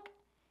over hook,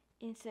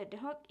 insert the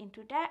hook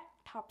into that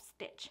top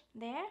stitch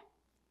there,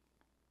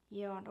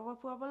 yarn over,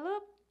 pull up a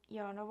loop,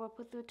 yarn over,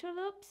 pull through 2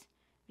 loops.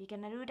 We're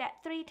gonna do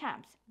that 3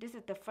 times. This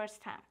is the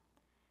first time.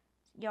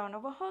 Yarn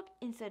over hook,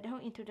 insert the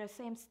hook into the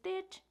same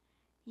stitch,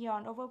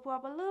 yarn over, pull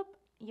up a loop,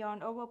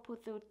 yarn over, pull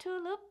through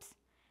 2 loops.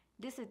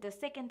 This is the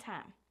second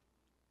time.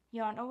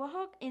 Yarn over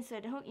hook,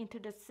 insert the hook into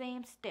the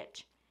same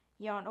stitch,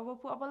 yarn over,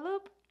 pull up a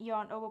loop,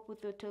 yarn over, pull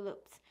through 2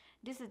 loops.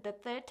 This is the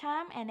third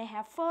time, and I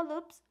have 4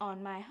 loops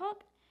on my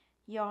hook.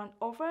 Yarn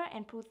over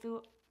and pull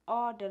through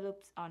all the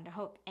loops on the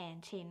hook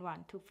and chain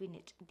 1 to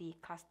finish the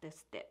cluster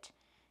stitch.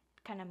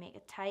 Kind of make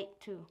it tight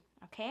too,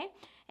 okay?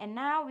 And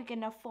now we're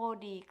gonna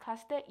fold the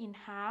cluster in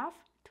half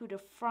to the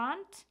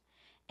front,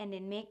 and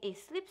then make a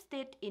slip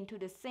stitch into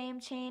the same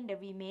chain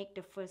that we make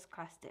the first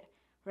cluster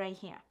right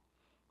here.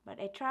 But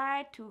I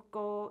try to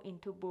go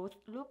into both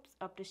loops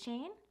of the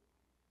chain.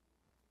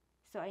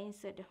 So I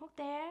insert the hook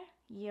there,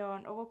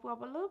 yarn over, pull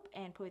up a loop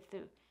and pull it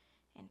through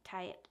and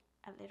tie it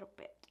a little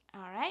bit.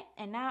 Alright,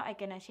 and now I'm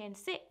gonna chain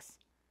 6.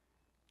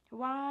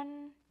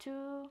 1,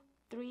 2,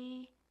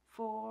 3,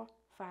 4,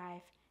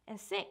 5 and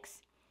 6.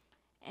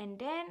 And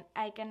then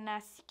I'm gonna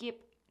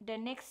skip the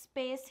next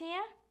space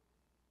here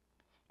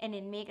and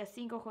then make a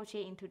single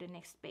crochet into the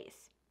next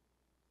space,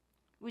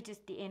 which is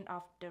the end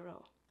of the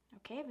row.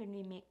 Okay, when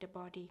we make the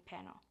body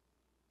panel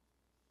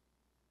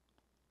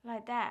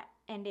like that,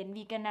 and then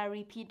we're gonna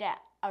repeat that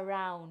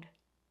around.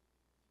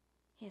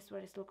 Here's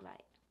what it looks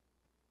like.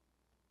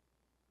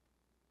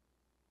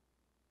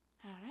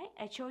 Alright,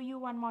 I show you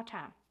one more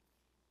time.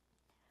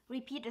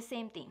 Repeat the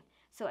same thing.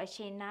 So I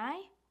chain 9,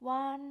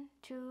 1,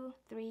 2,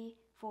 3,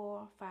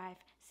 4, 5,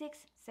 6,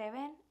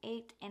 7,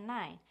 8 and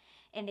 9,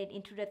 and then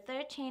into the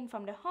third chain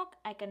from the hook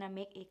I'm gonna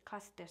make a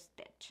cluster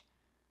stitch.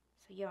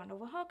 So yarn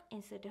over hook,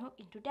 insert the hook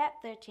into that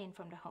third chain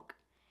from the hook,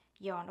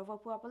 yarn over,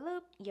 pull up a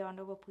loop, yarn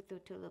over, pull through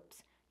 2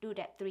 loops. Do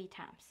that 3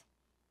 times.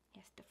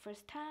 Here's the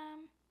first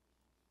time.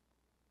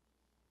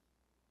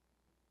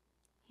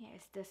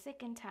 Here's the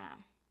second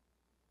time.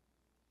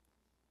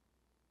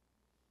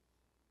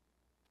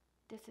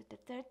 This is the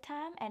third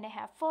time, and I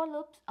have 4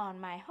 loops on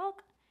my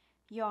hook.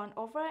 Yarn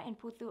over and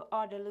pull through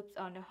all the loops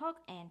on the hook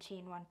and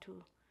chain 1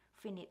 to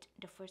finish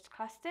the first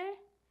cluster.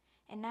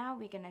 And now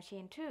we're gonna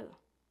chain 2.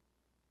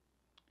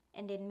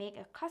 And then make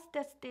a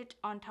cluster stitch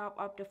on top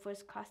of the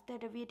first cluster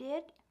that we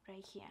did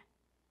right here.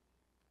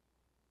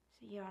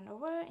 So yarn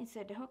over,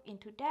 insert the hook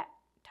into that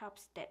top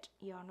stitch,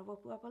 yarn over,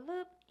 pull up a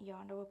loop,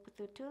 yarn over, pull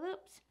through 2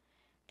 loops.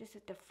 This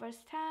is the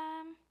first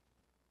time.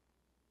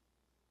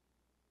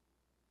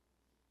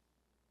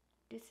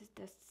 This is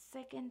the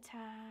second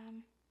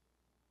time.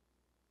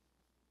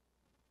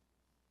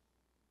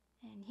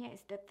 And here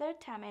is the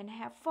third time, and I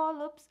have 4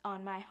 loops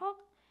on my hook.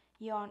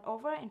 Yarn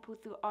over and pull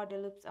through all the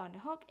loops on the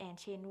hook and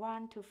chain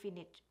 1 to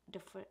finish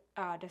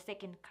the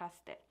second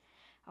cluster.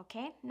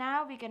 Okay,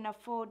 now we're gonna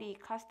fold the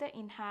cluster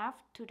in half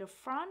to the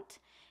front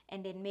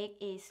and then make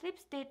a slip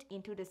stitch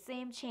into the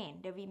same chain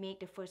that we make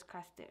the first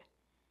cluster.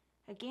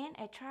 Again,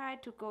 I try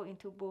to go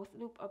into both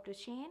loops of the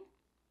chain.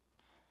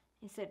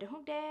 Insert the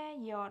hook there,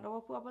 yarn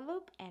over, pull up a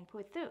loop and pull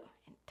it through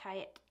and tie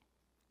it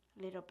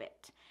a little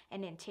bit.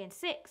 And then chain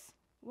 6.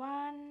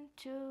 1,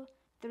 2,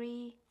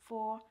 3,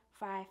 4,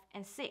 5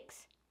 and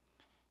 6.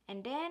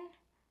 And then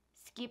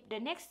skip the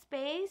next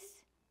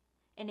space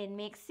and then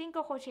make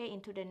single crochet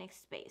into the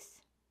next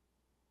space.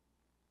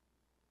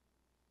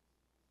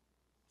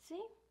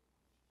 See?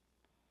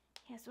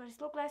 Here's what it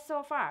looks like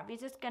so far. We're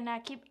just gonna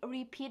keep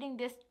repeating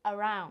this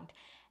around.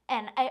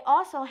 And I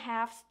also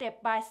have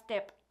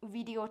step-by-step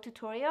video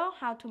tutorial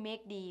how to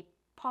make the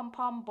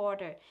pom-pom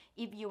border.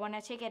 If you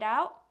wanna check it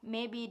out,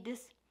 maybe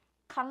this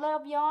color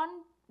of yarn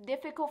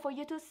difficult for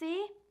you to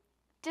see.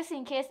 Just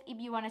in case, if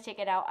you wanna check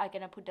it out, I'm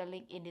gonna put the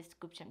link in the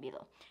description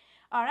below.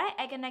 Alright,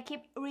 I'm gonna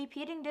keep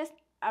repeating this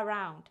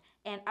around,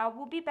 and I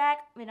will be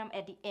back when I'm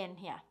at the end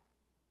here.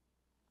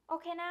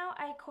 Okay, now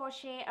I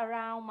crochet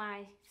around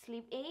my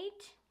sleeve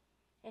edge,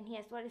 and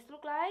here's what it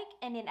looks like.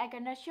 And then I'm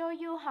gonna show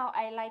you how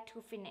I like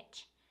to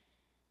finish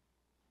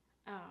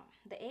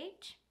the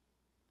edge.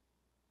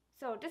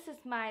 So this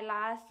is my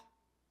last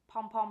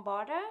pom-pom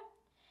border,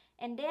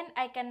 and then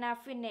I'm gonna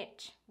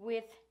finish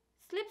with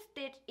slip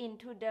stitch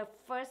into the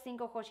first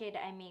single crochet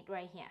that I made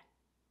right here.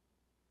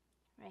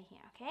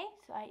 Okay,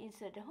 so I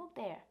insert the hook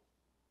there,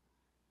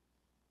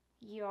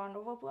 yarn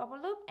over, pull up a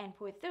loop and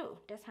pull it through.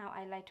 That's how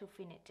I like to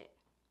finish it.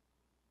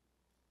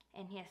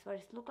 And here's what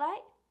it looks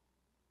like.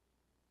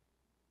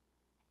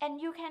 And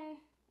you can,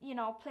 you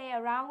know, play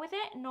around with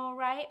it. No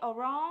right or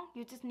wrong.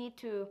 You just need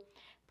to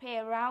play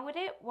around with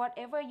it,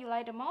 whatever you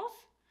like the most.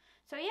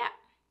 So yeah,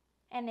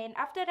 and then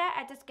after that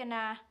I'm just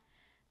gonna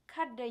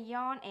cut the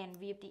yarn and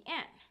weave the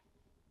end.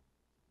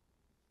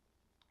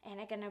 And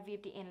I'm gonna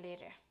weave the end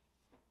later.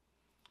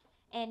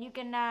 And you're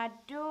gonna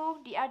do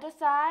the other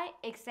side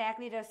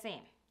exactly the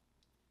same.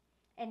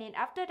 And then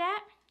after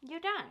that,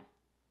 you're done.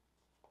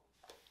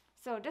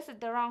 So this is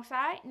the wrong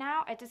side.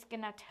 Now I'm just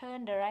gonna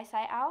turn the right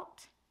side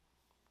out.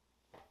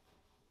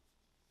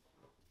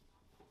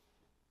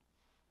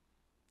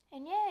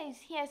 And yes,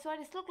 here's what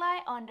it looks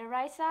like on the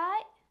right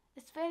side.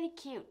 It's very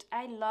cute.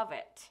 I love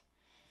it.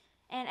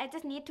 And I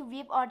just need to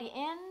weave all the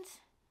ends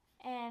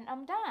and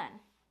I'm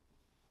done.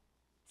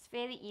 It's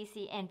very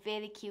easy and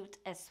very cute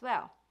as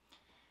well.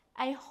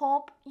 I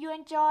hope you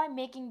enjoy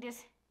making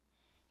this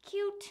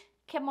cute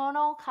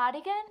kimono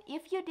cardigan.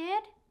 If you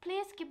did,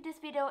 please give this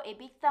video a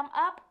big thumb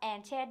up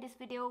and share this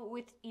video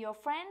with your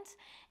friends.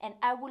 And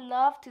I would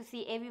love to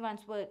see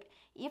everyone's work.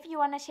 If you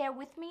want to share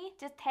with me,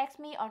 just text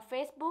me on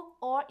Facebook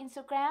or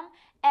Instagram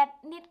at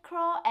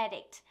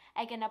KnitCrowAddict.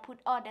 I'm gonna put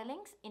all the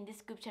links in the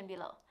description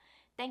below.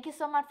 Thank you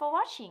so much for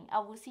watching. I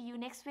will see you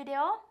next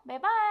video. Bye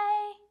bye.